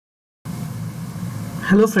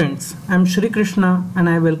Hello friends, I am Shri Krishna and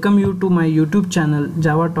I welcome you to my YouTube channel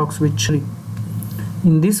Java Talks with Shri.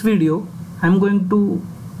 In this video, I am going to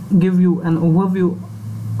give you an overview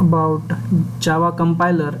about Java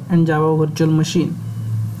compiler and Java virtual machine.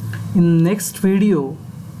 In next video,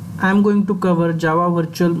 I am going to cover Java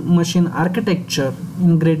virtual machine architecture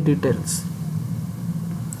in great details.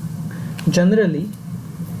 Generally,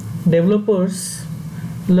 developers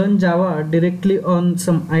learn Java directly on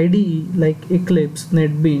some IDE like Eclipse,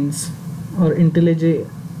 NetBeans or IntelliJ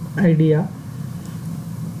IDEA.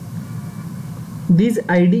 These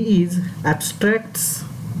IDEs abstracts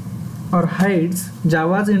or hides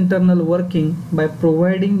Java's internal working by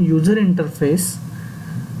providing user interface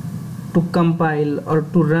to compile or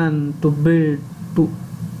to run, to build, to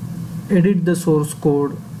edit the source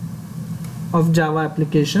code of Java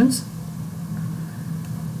applications.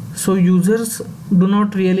 So users do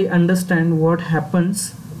not really understand what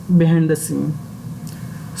happens behind the scene.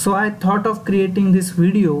 So I thought of creating this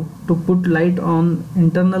video to put light on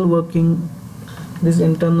these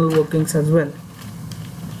internal workings as well.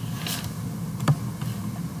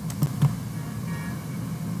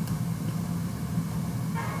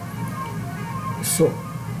 So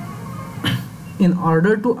in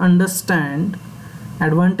order to understand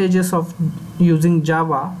advantages of using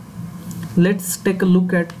Java, let's take a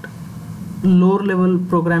look at lower level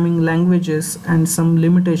programming languages and some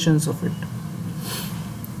limitations of it.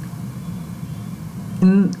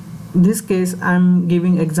 In this case, I am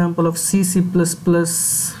giving example of C++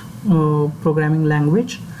 programming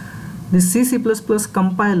language. The C++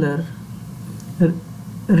 compiler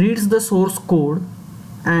reads the source code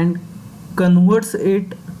and converts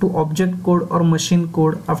it to object code or machine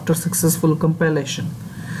code after successful compilation.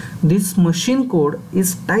 This machine code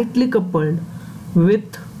is tightly coupled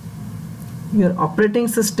with your operating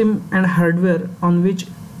system and hardware on which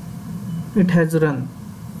it has run.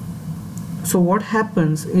 So what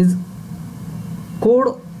happens is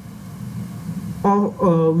code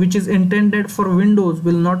which is intended for Windows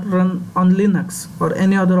will not run on Linux or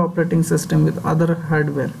any other operating system with other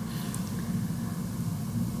hardware.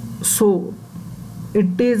 So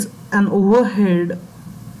it is an overhead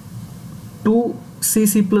to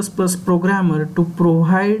C++ programmer to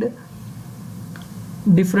provide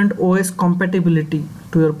different OS compatibility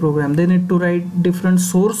to your program. They need to write different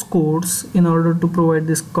source codes in order to provide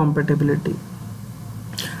this compatibility.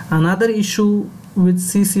 Another issue with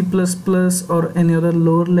C++ or any other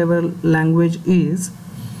lower level language is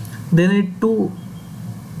they need to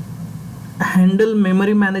handle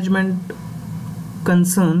memory management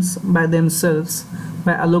concerns by themselves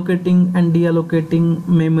by allocating and deallocating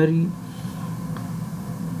memory.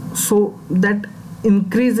 So that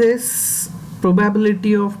increases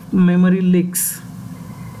probability of memory leaks,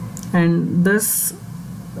 and thus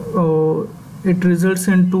it results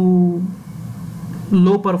into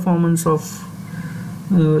low performance of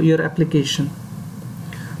your application.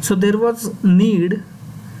 So there was need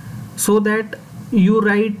so that you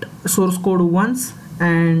write source code once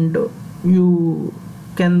and you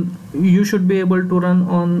should be able to run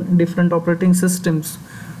on different operating systems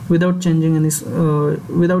without changing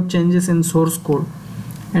without changes in source code,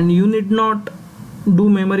 and you need not do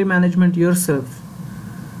memory management yourself.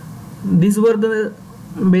 These were the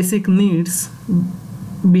basic needs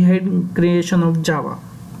behind creation of Java.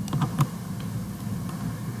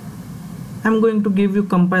 I'm going to give you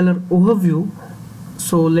compiler overview.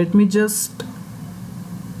 So let me just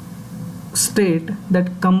state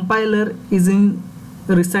that compiler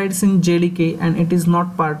resides in JDK and it is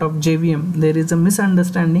not part of JVM. There is a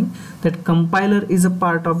misunderstanding that compiler is a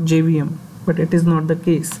part of JVM, but it is not the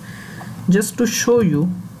case. Just to show you,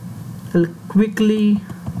 I'll quickly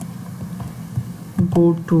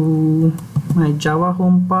go to my Java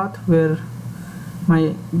home path where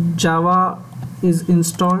my Java is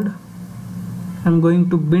installed. I'm going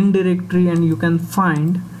to bin directory and you can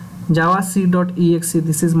find javac.exe.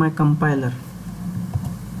 This is my compiler.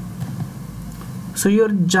 So your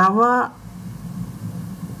Java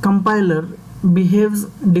compiler behaves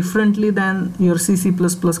differently than your C++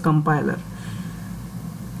 compiler.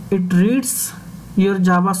 It reads your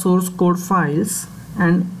Java source code files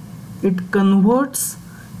and it converts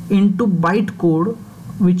into bytecode,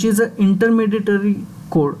 which is an intermediary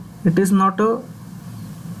code. It is not a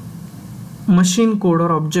machine code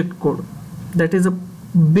or object code. That is a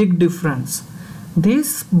big difference.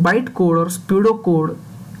 This bytecode or pseudocode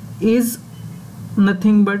is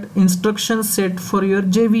nothing but instruction set for your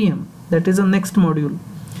JVM. That is the next module.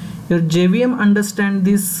 Your JVM understands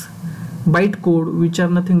this bytecode, which are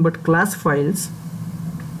nothing but class files,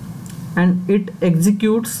 and it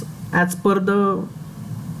executes as per the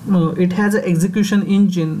it has an execution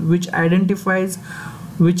engine which identifies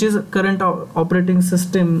which is current operating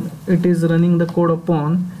system it is running the code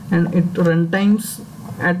upon, and it runtimes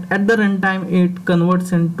at the runtime it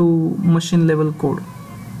converts into machine level code.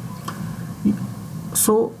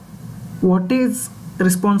 So what is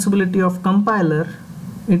responsibility of compiler?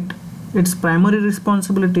 Its primary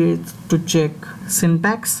responsibility is to check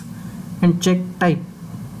syntax and check type.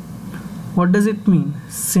 What does it mean?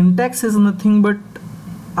 Syntax is nothing but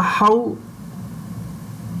how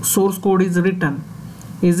source code is written.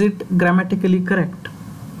 Is it grammatically correct?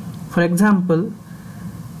 For example,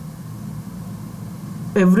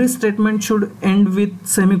 every statement should end with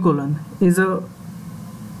semicolon is a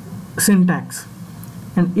syntax,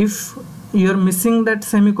 and if you're missing that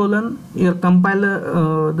semicolon, your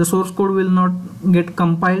compiler, the source code will not get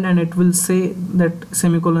compiled and it will say that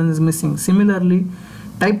semicolon is missing. Similarly,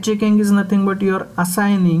 type checking is nothing but you're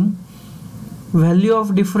assigning value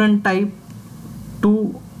of different type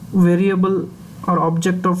to variable or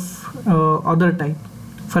object of other type.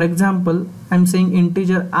 For example, I'm saying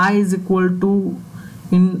integer I is equal to,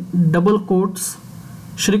 in double quotes,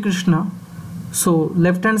 Shri Krishna. So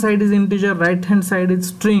left hand side is integer, right hand side is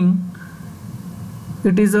string.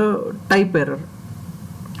 It is a type error,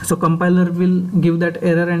 so compiler will give that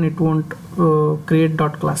error and it won't create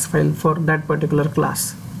 .class file for that particular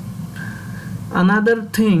class. Another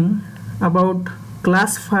thing about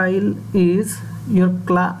class file is your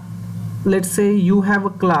class. Let's say you have a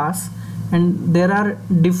class and there are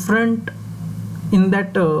different, in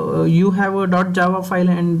that you have a .java file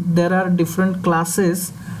and there are different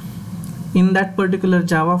classes in that particular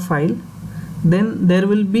Java file, then there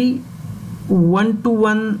will be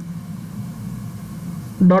one-to-one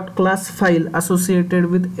 .class file associated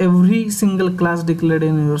with every single class declared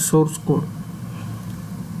in your source code.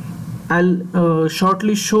 I'll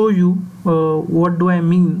shortly show you what do I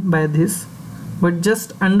mean by this, but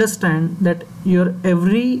just understand that your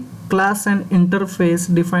every class and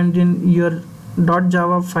interface defined in your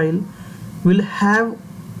 .java file will have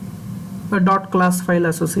a .class file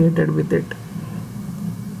associated with it,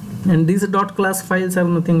 and these .class files are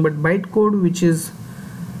nothing but bytecode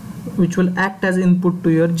which will act as input to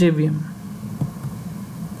your JVM.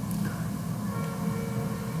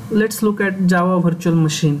 Let's look at Java virtual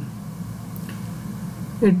machine.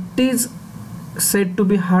 It is said to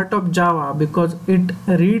be heart of Java because it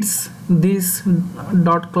reads these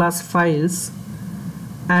 .class files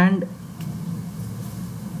and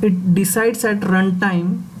it decides at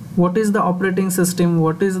runtime what is the operating system,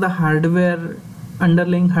 what is the hardware,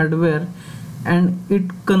 underlying hardware, and it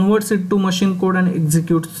converts it to machine code and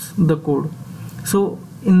executes the code. So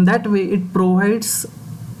in that way it provides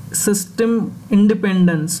system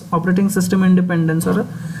independence, operating system independence, or a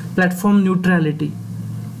platform neutrality.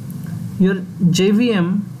 Your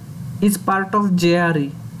JVM is part of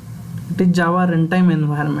JRE. It is Java runtime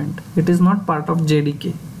environment. It is not part of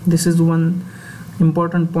JDK. This is one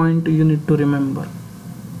important point you need to remember.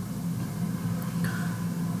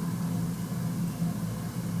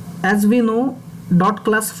 As we know,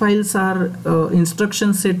 .class files are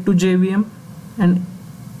instruction set to JVM, and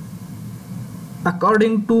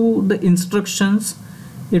according to the instructions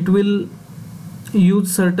it will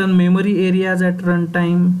use certain memory areas at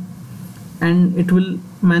runtime and it will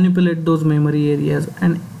manipulate those memory areas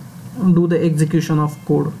and do the execution of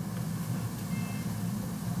code.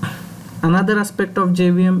 Another aspect of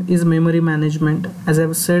JVM is memory management. As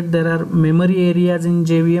I've said, there are memory areas in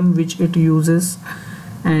JVM which it uses,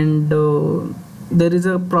 and there is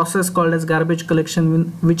a process called as garbage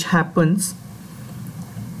collection which happens.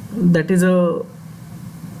 That is a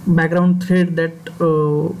background thread that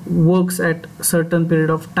works at certain period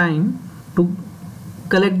of time to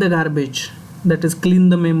collect the garbage, that is clean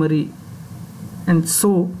the memory. And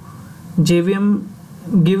so JVM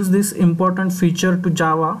gives this important feature to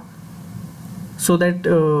Java so that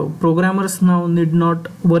programmers now need not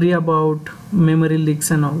worry about memory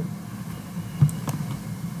leaks and all.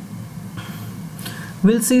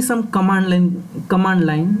 We'll see some command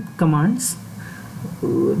line commands.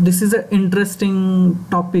 This is an interesting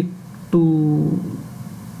topic to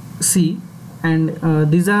see, and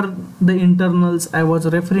these are the internals I was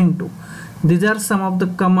referring to. These are some of the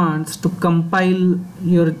commands to compile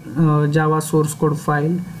your Java source code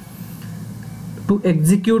file, to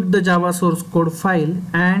execute the Java source code file,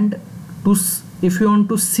 and to, if you want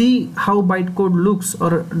to see how bytecode looks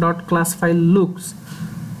or .class file looks,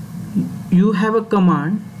 you have a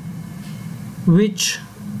command which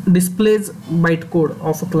displays bytecode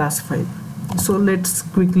of a class file. So let's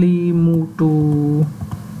quickly move to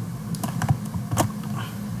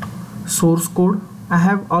source code I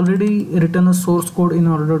have already written a source code in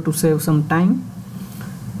order to save some time.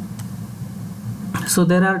 So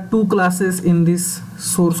there are two classes in this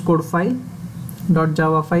source code file,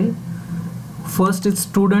 .java file. First is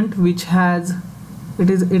student, which has it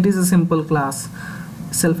is a simple class,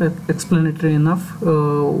 self-explanatory enough.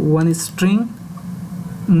 One is string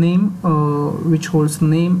name, which holds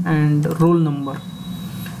name and roll number,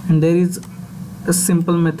 and there is a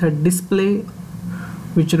simple method display,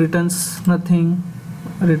 which returns nothing,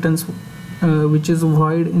 which is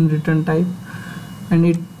void in return type, and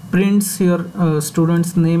it prints your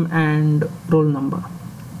student's name and roll number.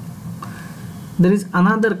 There is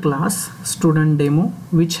another class, student demo,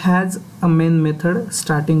 which has a main method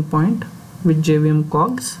starting point with JVM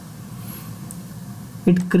calls.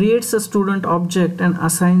 It creates a student object and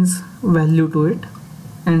assigns value to it,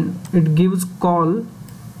 and it gives call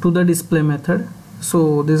to the display method.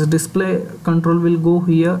 So this display control will go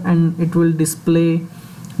here and it will display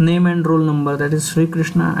name and roll number, that is Sri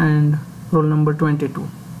Krishna and roll number 22.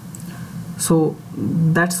 So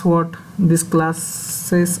that's what these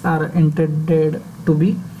classes are intended to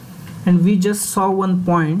be. And we just saw one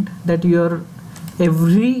point that your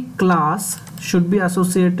every class should be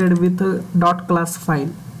associated with a .class file.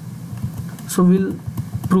 So we'll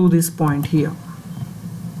prove this point here.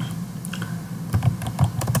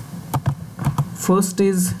 First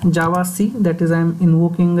is Java C, that is I am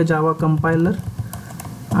invoking a Java compiler.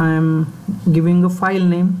 I am giving a file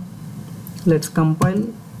name. Let's compile.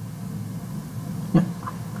 Yeah.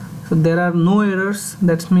 So there are no errors.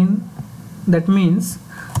 That means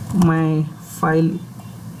my file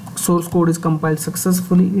source code is compiled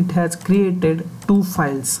successfully. It has created two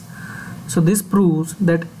files. So this proves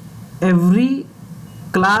that every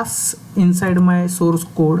class inside my source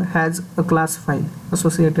code has a class file,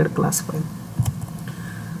 associated class file.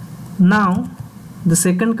 Now the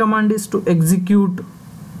second command is to execute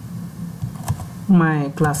my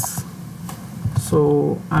class.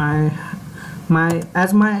 So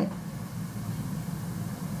as my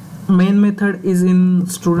main method is in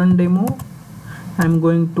student demo, I'm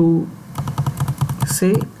going to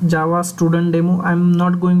say Java student demo. I'm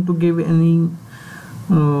not going to give any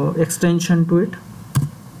extension to it.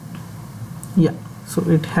 Yeah, so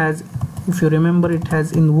it has, if you remember, it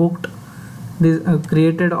has invoked this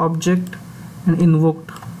created object and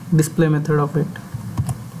invoked display method of it.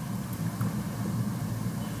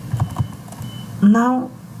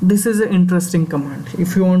 Now this is an interesting command.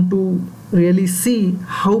 If you want to really see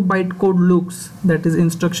how bytecode looks, that is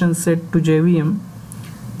instruction set to JVM,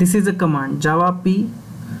 this is a command java p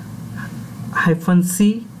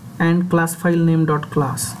 -c and class file name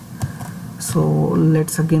 .class. So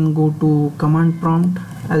let's again go to command prompt.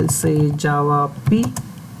 I'll say java p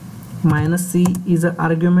 -c is an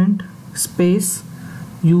argument, space,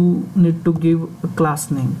 you need to give a class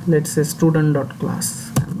name. Let's say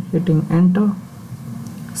student.class. I'm hitting enter.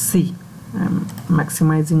 C, I'm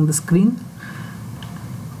maximizing the screen.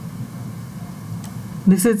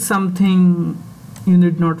 This is something you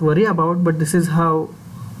need not worry about, but this is how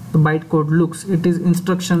the bytecode looks. It is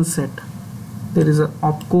instruction set. There is a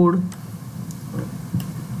opcode.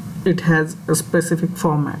 It has a specific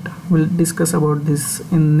format. We'll discuss about this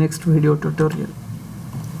in next video tutorial.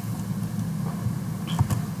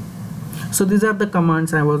 So these are the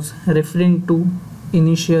commands I was referring to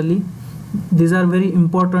initially. These are very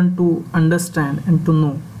important to understand and to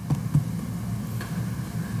know.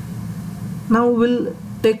 Now we'll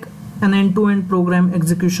take an end-to-end program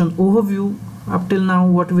execution overview. Up till now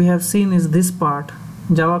what we have seen is this part.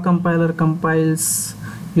 Java compiler compiles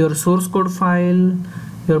your source code file,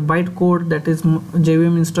 your bytecode, that is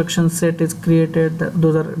JVM instruction set is created,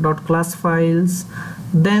 those are .class files.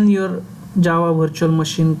 Then your Java virtual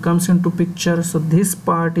machine comes into picture. So this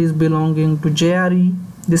part is belonging to JRE.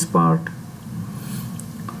 This part,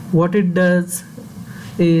 what it does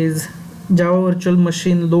is Java virtual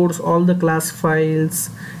machine loads all the class files,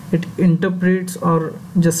 it interprets or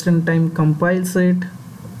just in time compiles it.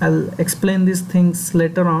 I'll explain these things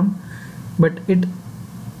later on, but it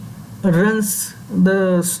runs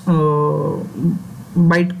the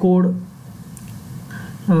bytecode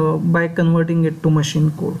by converting it to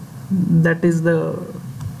machine code. That is the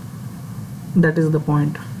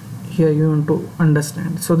point here you want to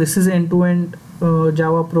understand. So this is end-to-end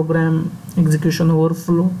Java program execution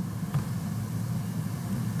overflow.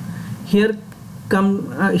 Here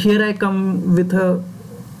I come with a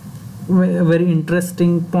very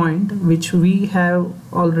interesting point which we have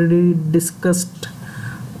already discussed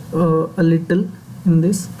a little in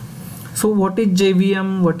this. So what is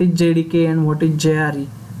JVM, what is JDK, and what is JRE?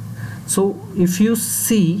 So if you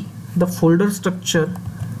see the folder structure,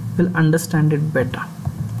 will understand it better.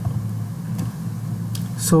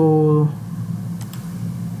 So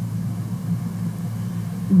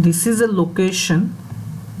this is a location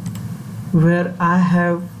where I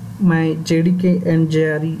have my JDK and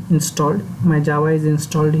JRE installed. My Java is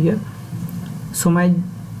installed here. So my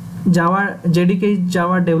JDK is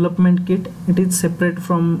Java development kit. It is separate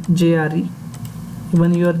from JRE.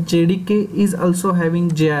 Even your JDK is also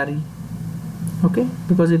having JRE, okay,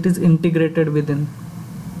 because it is integrated within.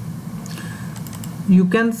 You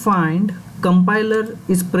can find compiler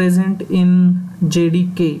is present in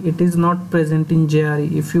JDK. It is not present in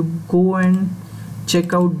JRE. If you go and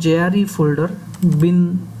check out JRE folder,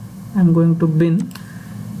 bin, I'm going to bin,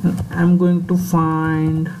 I'm going to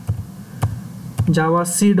find java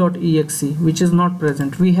c.exe, which is not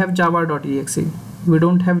present. We have java.exe, we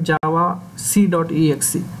don't have java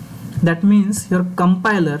c.exe. That means your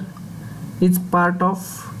compiler is part of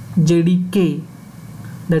JDK,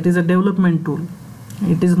 that is a development tool.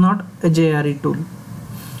 It is not a JRE tool.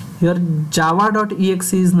 Your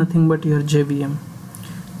java.exe is nothing but your JVM.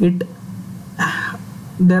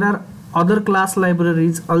 There are other class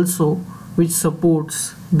libraries also which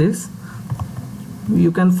supports this.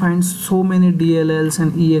 You can find so many DLLs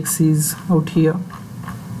and EXEs out here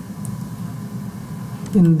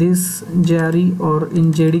in this JRE, or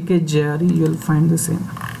in JDK JRE you will find the same.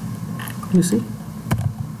 You see,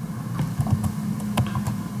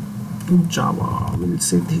 Java will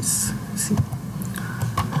say this. See,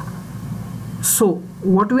 so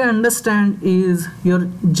what we understand is your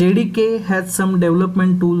JDK has some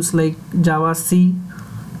development tools like Java C,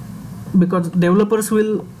 because developers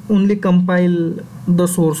will only compile the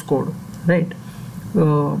source code, right?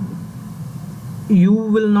 You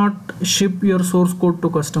will not ship your source code to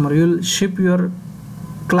customer. You will ship your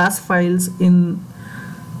class files in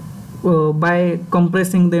by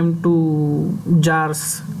compressing them to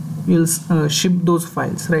jars. You'll ship those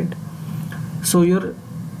files, right? So your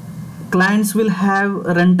clients will have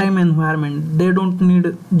a runtime environment. They don't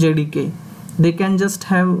need JDK. They can just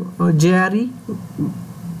have JRE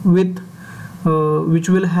with which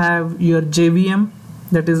will have your JVM,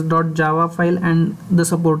 that is .java file, and the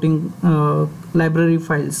supporting library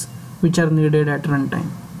files which are needed at runtime.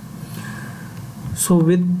 So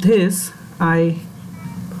with this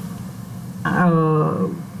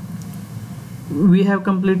we have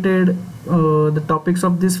completed the topics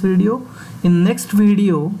of this video. In next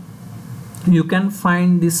video you can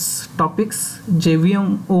find these topics.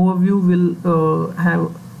 JVM overview will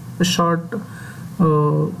have a short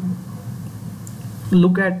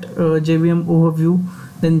look at JVM overview,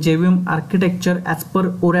 then JVM architecture as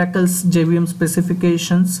per Oracle's JVM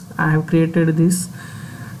specifications. I have created this.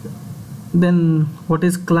 Then what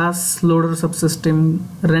is class loader subsystem,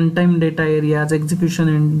 runtime data areas, execution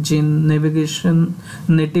engine, navigation,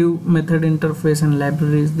 native method interface, and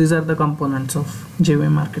libraries. These are the components of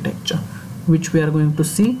JVM architecture which we are going to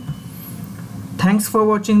see. Thanks for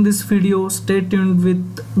watching this video. Stay tuned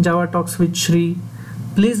with Java Talks with Shri.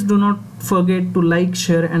 Please do not forget to like,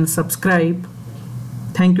 share and subscribe.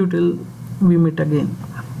 Thank you till we meet again.